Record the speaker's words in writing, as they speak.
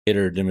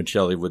Later,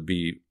 Dimicelli would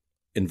be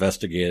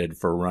investigated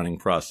for running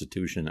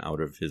prostitution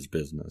out of his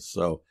business.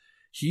 So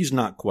he's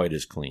not quite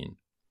as clean.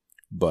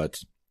 But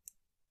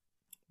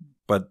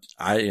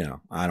I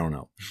don't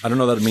know. I don't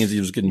know that it means he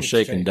was getting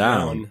shaken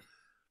down.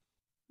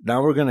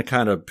 Now we're going to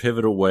kind of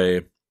pivot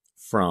away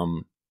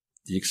from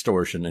the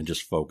extortion and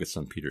just focus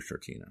on Peter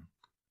Sciortino.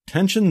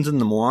 Tensions in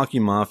the Milwaukee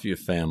Mafia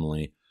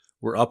family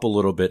were up a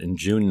little bit in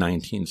June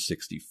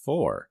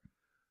 1964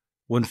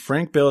 when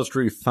Frank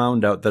Balistrieri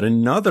found out that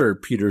another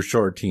Peter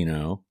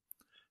Sciortino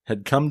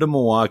had come to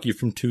Milwaukee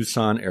from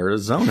Tucson,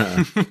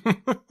 Arizona.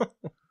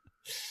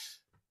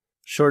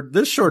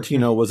 This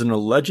Sciortino was an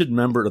alleged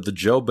member of the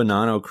Joe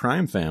Bonanno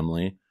crime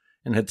family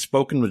and had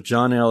spoken with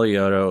John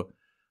Alioto,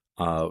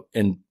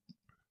 and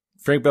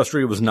Frank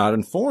Balistrieri was not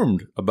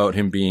informed about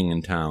him being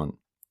in town.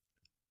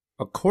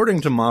 According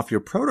to Mafia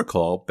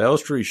protocol,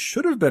 Balistrieri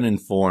should have been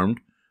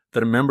informed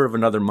that a member of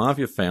another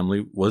Mafia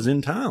family was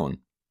in town.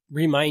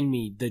 Remind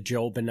me, the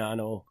Joe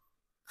Bonanno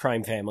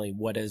crime family,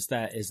 what is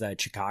that? Is that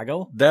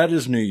Chicago? That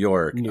is New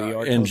York. New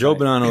York. And Joe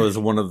Bonanno is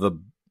one of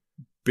the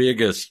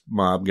biggest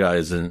mob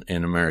guys in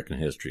American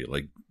history.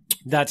 Like,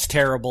 that's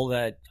terrible.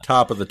 That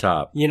top of the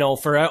top. You know,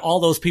 for all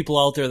those people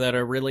out there that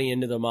are really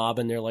into the mob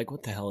and they're like,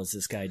 what the hell is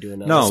this guy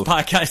doing on this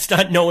podcast,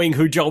 not knowing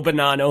who Joe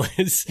Bonanno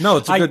is? No,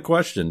 it's a good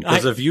question.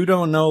 Because if you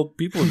don't know,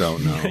 people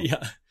don't know.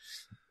 Yeah.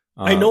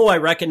 I know I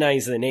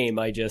recognize the name.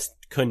 I just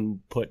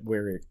couldn't put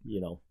where,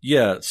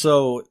 Yeah.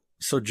 So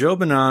Joe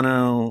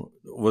Bonanno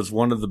was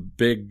one of the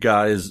big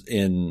guys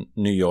in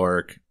New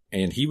York.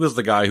 And he was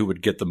the guy who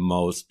would get the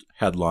most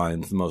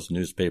headlines, the most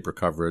newspaper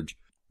coverage.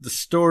 The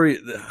story,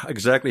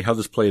 exactly how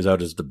this plays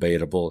out, is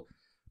debatable.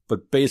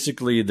 But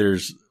basically,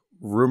 there's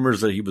rumors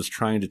that he was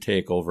trying to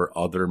take over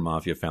other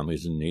mafia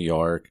families in New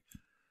York.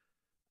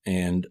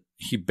 And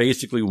he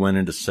basically went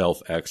into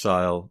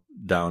self-exile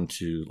down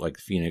to like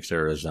Phoenix,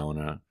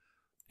 Arizona.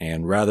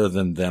 And rather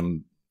than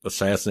them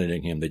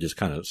assassinating him, they just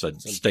kind of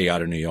said, stay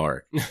out of New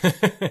York.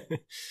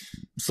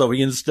 So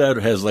he instead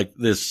has like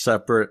this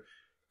separate...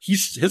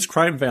 His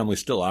crime family's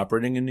still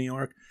operating in New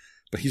York,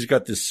 but he's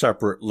got this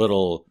separate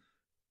little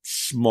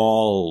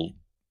small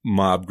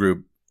mob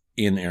group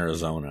in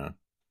Arizona.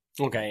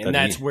 Okay, and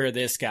that's where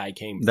this guy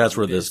came from. That's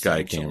where this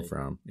guy came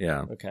from,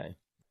 yeah. Okay.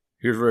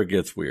 Here's where it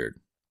gets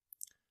weird.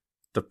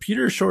 The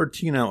Peter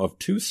Sciortino of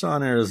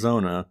Tucson,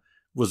 Arizona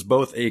was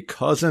both a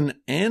cousin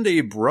and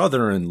a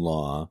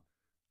brother-in-law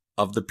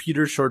of the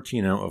Peter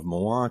Sciortino of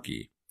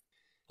Milwaukee.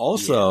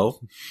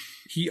 Also,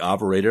 he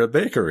operated a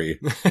bakery.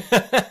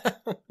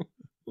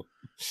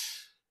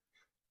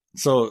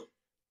 So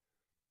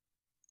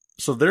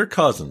they're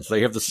cousins.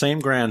 They have the same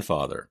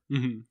grandfather.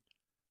 Mm-hmm.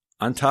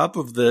 On top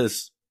of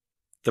this,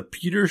 the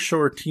Peter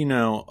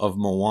Sciortino of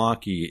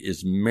Milwaukee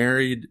is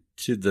married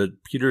to the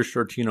Peter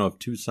Sciortino of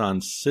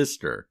Tucson's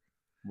sister.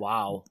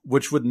 Wow.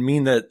 Which would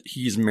mean that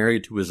he's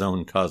married to his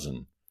own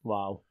cousin.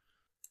 Wow.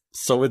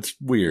 So it's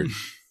weird.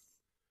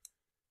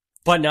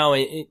 But now,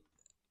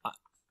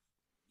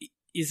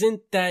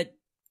 isn't that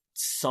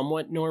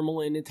somewhat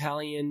normal in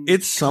Italian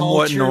It's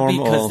somewhat culture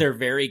normal because they're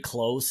very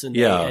close and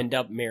they end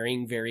up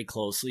marrying very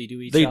closely to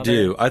each other. They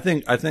do. I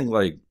think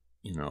like,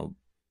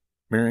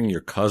 marrying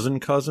your cousin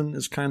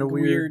is kind of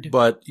weird.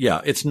 But yeah,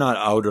 it's not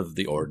out of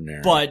the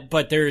ordinary.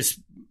 But there's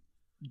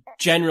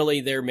generally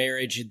their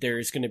marriage,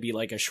 there's going to be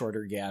like a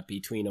shorter gap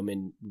between them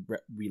in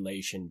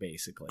relation,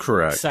 basically.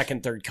 Correct.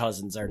 Second, third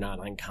cousins are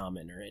not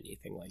uncommon or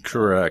anything like that.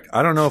 Correct.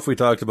 I don't know if we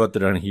talked about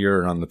that on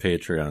here or on the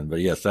Patreon,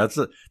 but yes,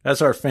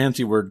 that's our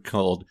fancy word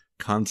called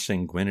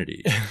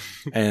consanguinity.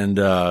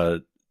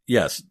 And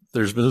yes,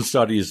 there's been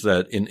studies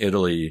that in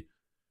Italy,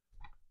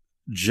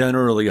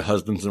 generally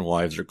husbands and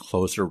wives are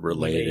closer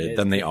related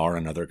than they are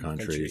in other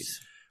countries.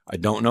 I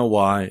don't know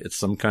why. It's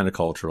some kind of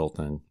cultural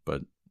thing,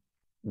 but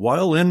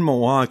while in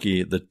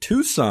Milwaukee, the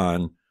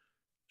Tucson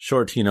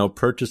Sciortino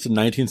purchased a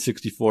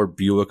 1964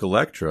 Buick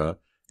Electra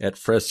at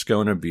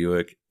Frescona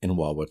Buick in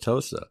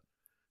Wauwatosa.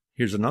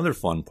 Here's another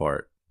fun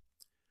part.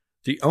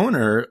 The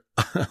owner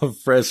of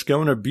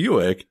Frescona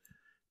Buick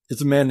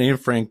is a man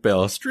named Frank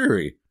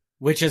Balistrieri.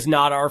 Which is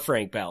not our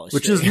Frank Balistrieri.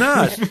 Which is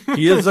not.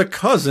 He is a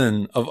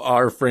cousin of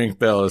our Frank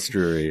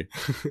Balistrieri.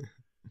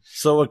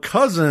 So a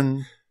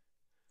cousin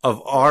of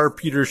our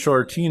Peter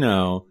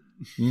Sciortino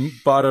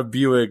bought a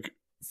Buick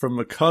from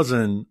a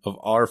cousin of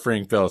our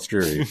Frank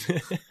Balistrieri.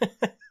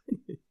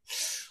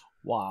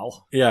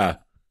 Wow. Yeah.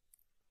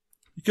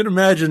 You can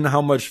imagine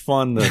how much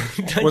fun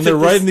when they're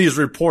writing these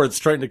reports,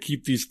 trying to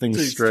keep these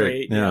things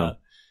straight. Yeah.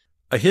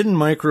 A hidden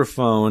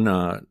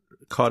microphone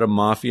caught a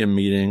mafia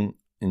meeting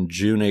in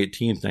June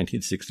 18th,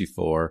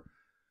 1964,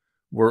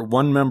 where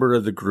one member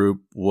of the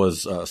group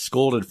was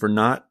scolded for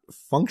not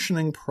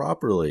functioning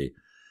properly.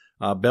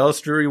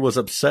 Balistrieri was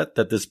upset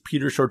that this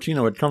Peter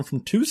Sciortino had come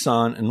from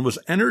Tucson and was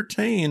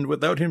entertained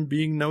without him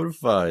being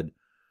notified.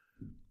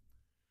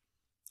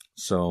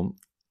 So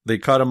they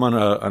caught him on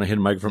a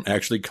hidden microphone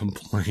actually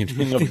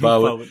complaining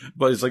about it.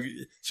 But he's like,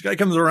 this guy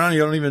comes around, you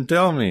don't even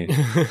tell me.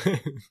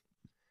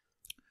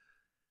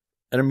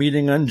 At a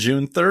meeting on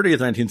June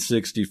 30th,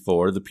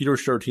 1964, the Peter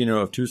Sciortino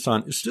of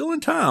Tucson is still in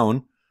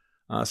town,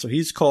 So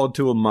he's called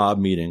to a mob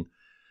meeting.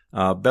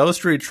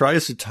 Balistrieri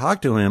tries to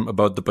talk to him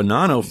about the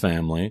Bonanno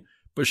family,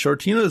 but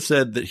Sciortino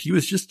said that he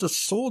was just a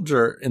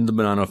soldier in the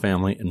Bonanno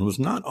family and was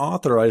not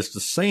authorized to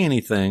say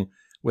anything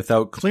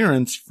without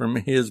clearance from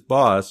his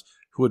boss,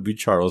 who would be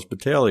Charles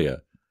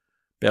Battaglia.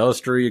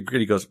 Balistrieri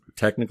agreed. He goes,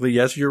 technically,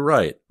 yes, you're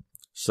right.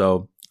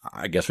 So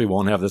I guess we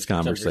won't have this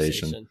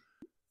conversation.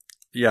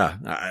 Yeah,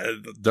 I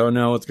don't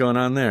know what's going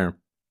on there.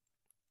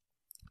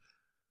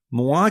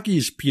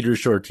 Milwaukee's Peter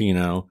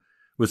Sciortino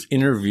was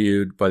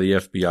interviewed by the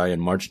FBI on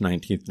March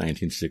 19th,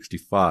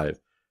 1965.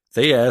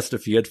 They asked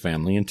if he had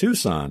family in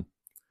Tucson.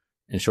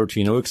 And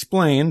Sciortino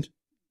explained,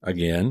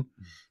 again,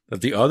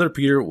 that the other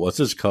Peter was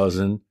his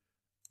cousin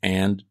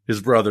and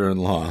his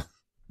brother-in-law.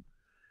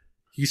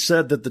 He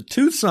said that the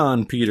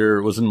Tucson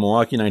Peter was in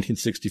Milwaukee in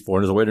 1964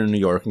 and was away to New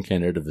York and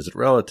Canada to visit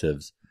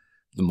relatives.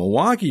 The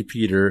Milwaukee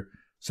Peter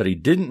said he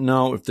didn't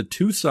know if the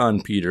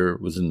Tucson Peter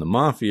was in the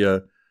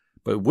mafia,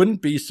 but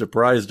wouldn't be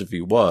surprised if he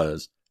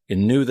was,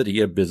 and knew that he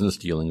had business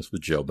dealings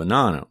with Joe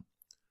Bonanno.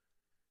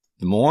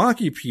 The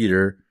Milwaukee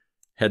Peter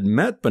had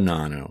met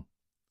Bonanno,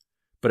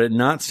 but had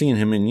not seen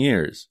him in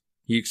years.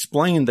 He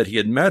explained that he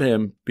had met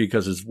him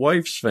because his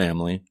wife's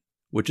family,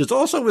 which is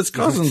also his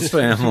cousin's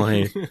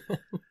family,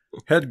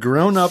 had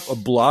grown up a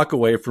block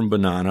away from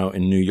Bonanno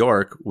in New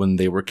York when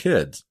they were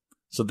kids,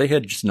 so they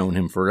had just known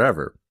him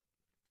forever.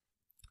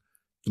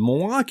 The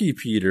Milwaukee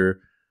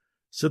Peter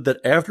said that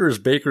after his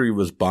bakery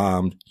was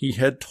bombed, he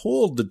had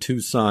told the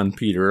Tucson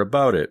Peter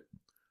about it.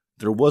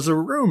 There was a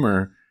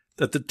rumor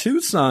that the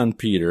Tucson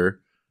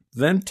Peter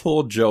then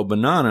told Joe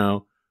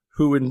Bonanno,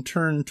 who in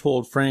turn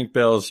told Frank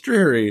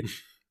Balistrieri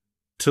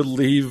to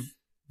leave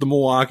the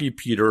Milwaukee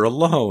Peter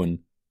alone.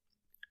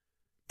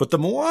 But the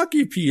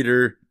Milwaukee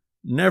Peter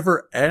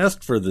never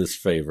asked for this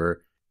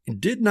favor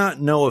and did not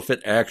know if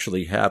it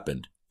actually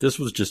happened. This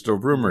was just a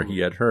rumor he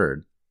had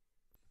heard.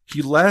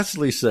 He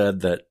lastly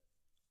said that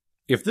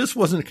if this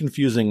wasn't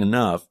confusing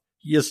enough,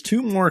 he has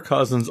two more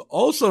cousins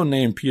also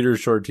named Peter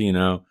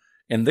Sciortino,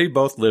 and they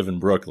both live in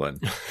Brooklyn.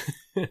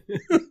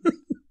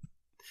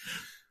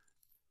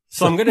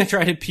 So I'm going to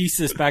try to piece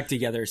this back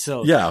together.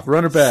 So yeah,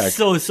 run it back.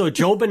 So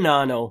Joe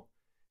Bonanno,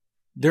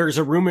 there's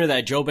a rumor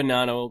that Joe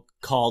Bonanno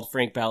called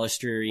Frank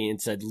Balistrieri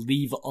and said,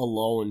 leave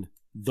alone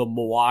the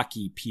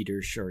Milwaukee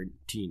Peter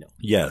Sciortino.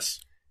 Yes.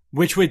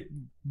 Which would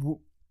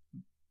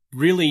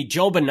really,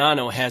 Joe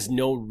Bonanno has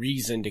no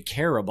reason to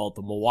care about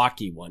the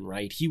Milwaukee one,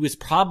 right? He was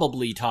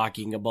probably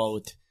talking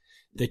about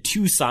the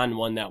Tucson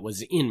one that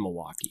was in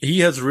Milwaukee.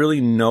 He has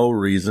really no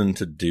reason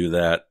to do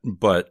that,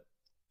 but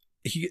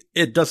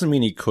it doesn't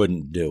mean he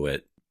couldn't do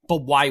it.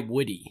 But why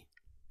would he?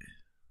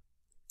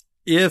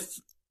 If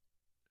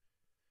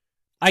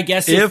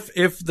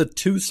the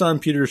Tucson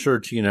Peter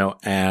Sciortino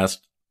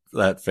asked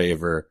that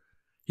favor,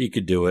 he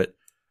could do it.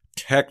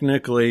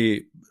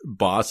 Technically,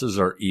 bosses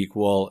are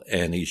equal,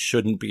 and he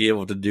shouldn't be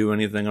able to do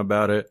anything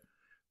about it.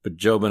 But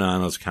Joe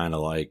Bonanno's kind of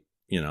like,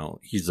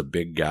 he's a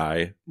big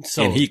guy,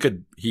 so, and he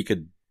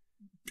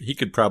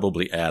could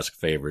probably ask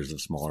favors of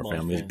smaller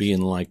families,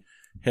 being like,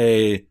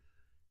 "Hey,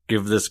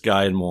 give this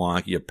guy in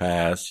Milwaukee a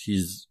pass.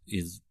 He's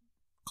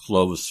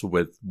close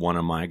with one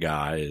of my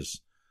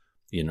guys."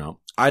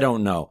 I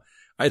don't know.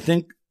 I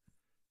think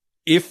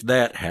if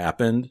that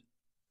happened,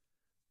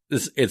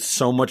 it's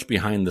so much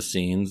behind the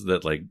scenes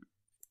that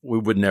we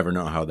would never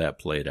know how that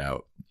played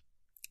out.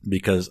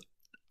 Because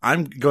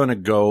I'm going to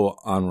go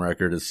on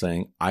record as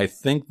saying I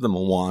think the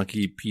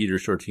Milwaukee Peter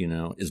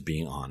Sciortino is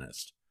being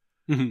honest.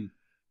 Mm-hmm.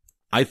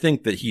 I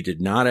think that he did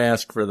not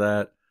ask for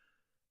that,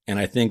 and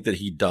I think that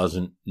he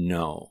doesn't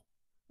know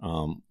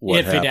what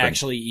if happened. It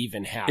actually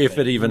even happened. If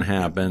it even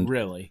happened.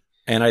 Really.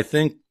 And I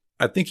think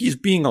he's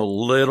being a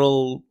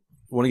little,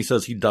 when he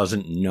says he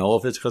doesn't know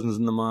if his cousin's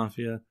in the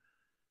mafia.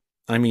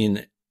 I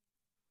mean,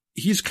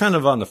 he's kind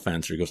of on the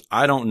fence. He goes,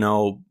 I don't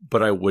know,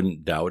 but I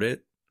wouldn't doubt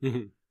it.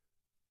 Mm-hmm.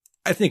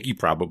 I think he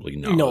probably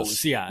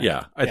knows.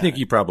 Yeah. I think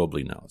he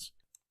probably knows.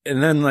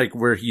 And then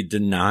where he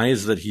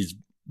denies that he's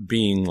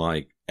being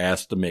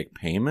asked to make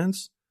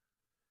payments,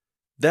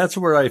 that's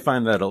where I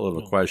find that a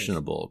little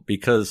questionable.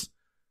 Because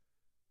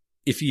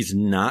if he's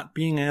not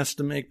being asked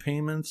to make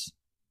payments,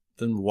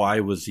 then why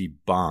was he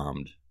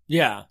bombed?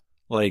 Yeah.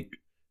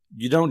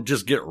 You don't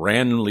just get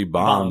randomly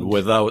bombed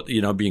without,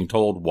 being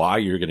told why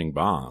you're getting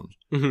bombed.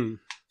 Mm-hmm.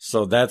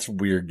 So that's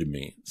weird to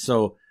me.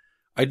 So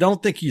I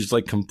don't think he's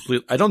I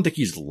don't think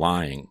he's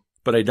lying,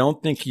 but I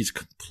don't think he's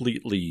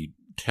completely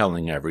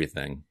telling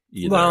everything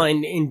either. Well,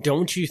 and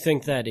don't you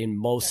think that in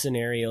most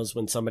scenarios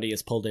when somebody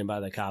is pulled in by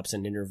the cops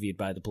and interviewed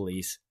by the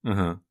police,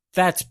 uh-huh,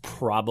 that's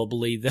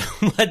probably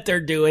what they're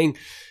doing.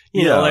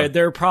 You know,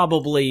 they're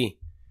telling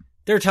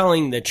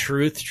the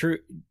truth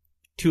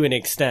to an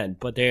extent,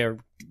 but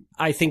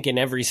I think in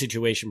every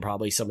situation,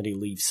 probably somebody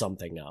leaves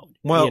something out.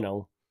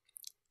 Well,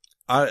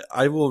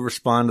 I will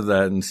respond to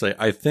that and say,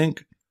 I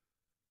think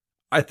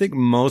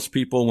most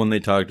people, when they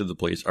talk to the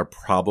police, are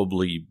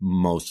probably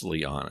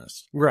mostly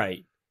honest.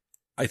 Right.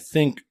 I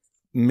think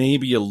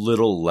maybe a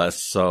little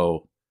less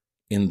so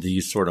in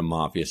these sort of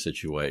mafia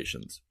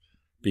situations,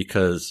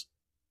 because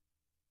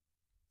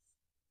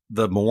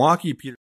the Milwaukee Peter